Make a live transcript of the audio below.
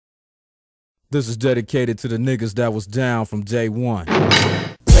This is dedicated to the niggas that was down from day one. What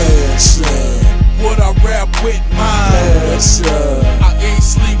I rap with mine. I ain't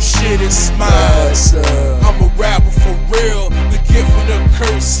sleep, shit is mine. I'm a rapper for real. The gift and the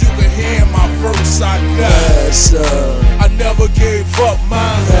curse, you can hear my verse I got. I never gave up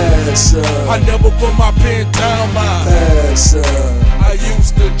mine. I never put my pen down mine. I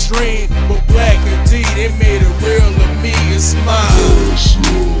used to dream, but black indeed, it made it real to me, it's mine.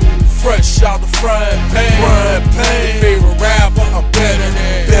 Fresh out the frying pan. Favorite rapper, I'm better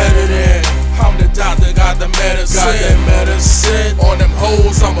than. I'm the doctor, got the medicine. On them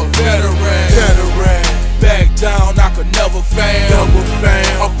hoes, I'm a veteran. Back down, I could never fail.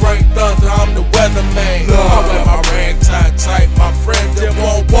 I bring thunder, I'm the weatherman. I wear my rag tight. My friend, them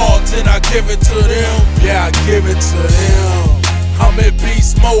won't walk, then I give it to them. Yeah, I give it to them. I'm in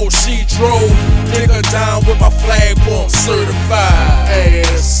beast mode, she drove. Nigga down with my flag, boom, certified.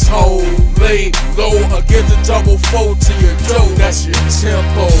 Asshole, lay low, or get the double fold to your dough. That's your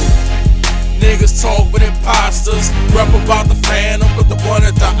tempo. Niggas talk with imposters, rap about the phantom, but the one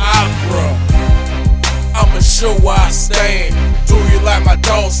at the opera. I'ma show where I stand. Do you like my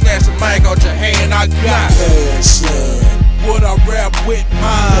dog? Snatch the mic out your hand. I got what I rap with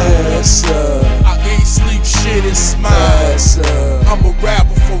mine. I ain't sleep, shit is mine. I'm a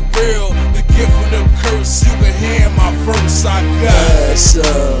rapper for real. The gift and the curse, you can hear my verse I got.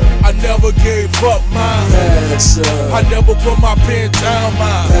 I never gave up mine. I never put my pen down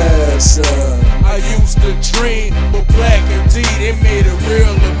mine. I used to dream, but black indeed, it made it real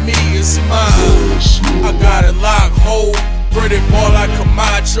to me, it's mine. I got it locked, hold. Pretty boy like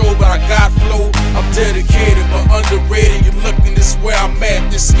Camacho, but I got flow. I'm dedicated but underrated. You looking this where I'm at,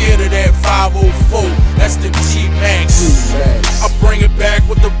 this scared of that 504. That's the T-Max. I bring it back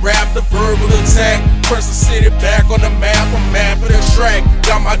with the rap, the verbal attack. Press the city back on the map, I'm map of the track.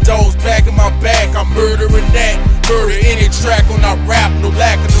 Got my dogs back in my back, I'm murdering that. Murder any track when I rap, no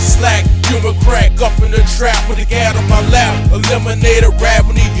lack of the slack. Human crack up in the trap with the gat on my lap. Eliminate a rap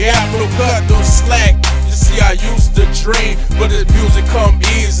when he yap, no cut, no slack. You see, I used to dream, but this music come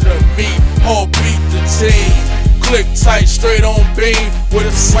easy to me. HeartBeat the team, click tight, straight on beam, with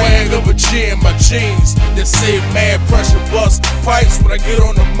a swag of a G in my jeans. They say mad pressure bust pipes when I get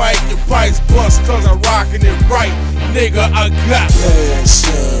on the mic. Your pipes bust cause I'm rocking it right. Nigga, I got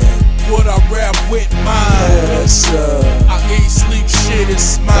what I rap with mine. I ain't sleep, shit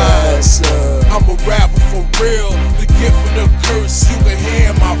is mine. I'm a rapper for real. The gift and the curse, you can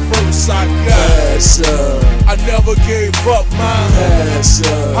hear my verse I got. I never gave up mine.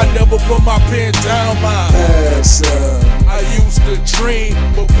 I never put my pen down mine. I used to dream,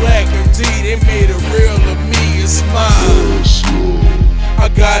 but black indeed, it made it real to me, it's mine. I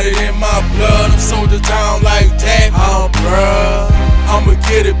got it in my blood, I'm soldier down like that. I'ma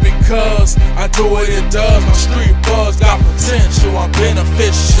get it because I do what it does. My street buzz got potential, I'm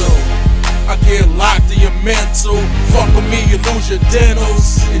beneficial. I get locked in your mental. Fuck with me, you lose your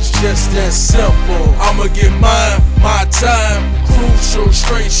dentals. It's just that simple. I'ma get mine, my time. Crucial,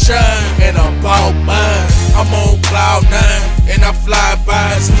 straight shine, and I'm about mine. I'm on cloud 9, and I fly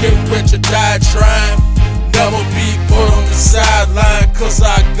by. Get rich or die trying. Never be put on the sideline, cause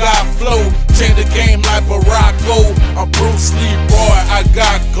I got flow. Change the game like Morocco. I'm Bruce Leroy, I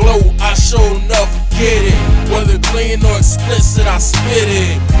got glow. I sure enough get it. Whether clean or explicit, I spit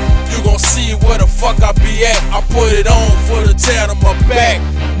it. You gon' see where the fuck I be at. I put it on for the tat on my back.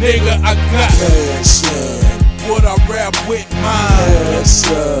 Nigga, I got what I rap with mine.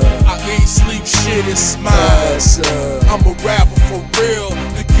 I ain't sleep, shit is mine. I'm a rapper for real.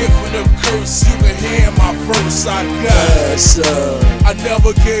 The gift and the curse, you can hear my verse I got. I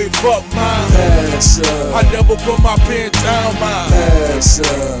never gave up mine. I never put my pen down mine.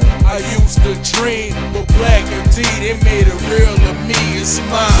 I used to dream, but black indeed, it made it real to me, it's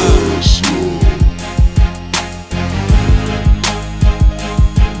mine.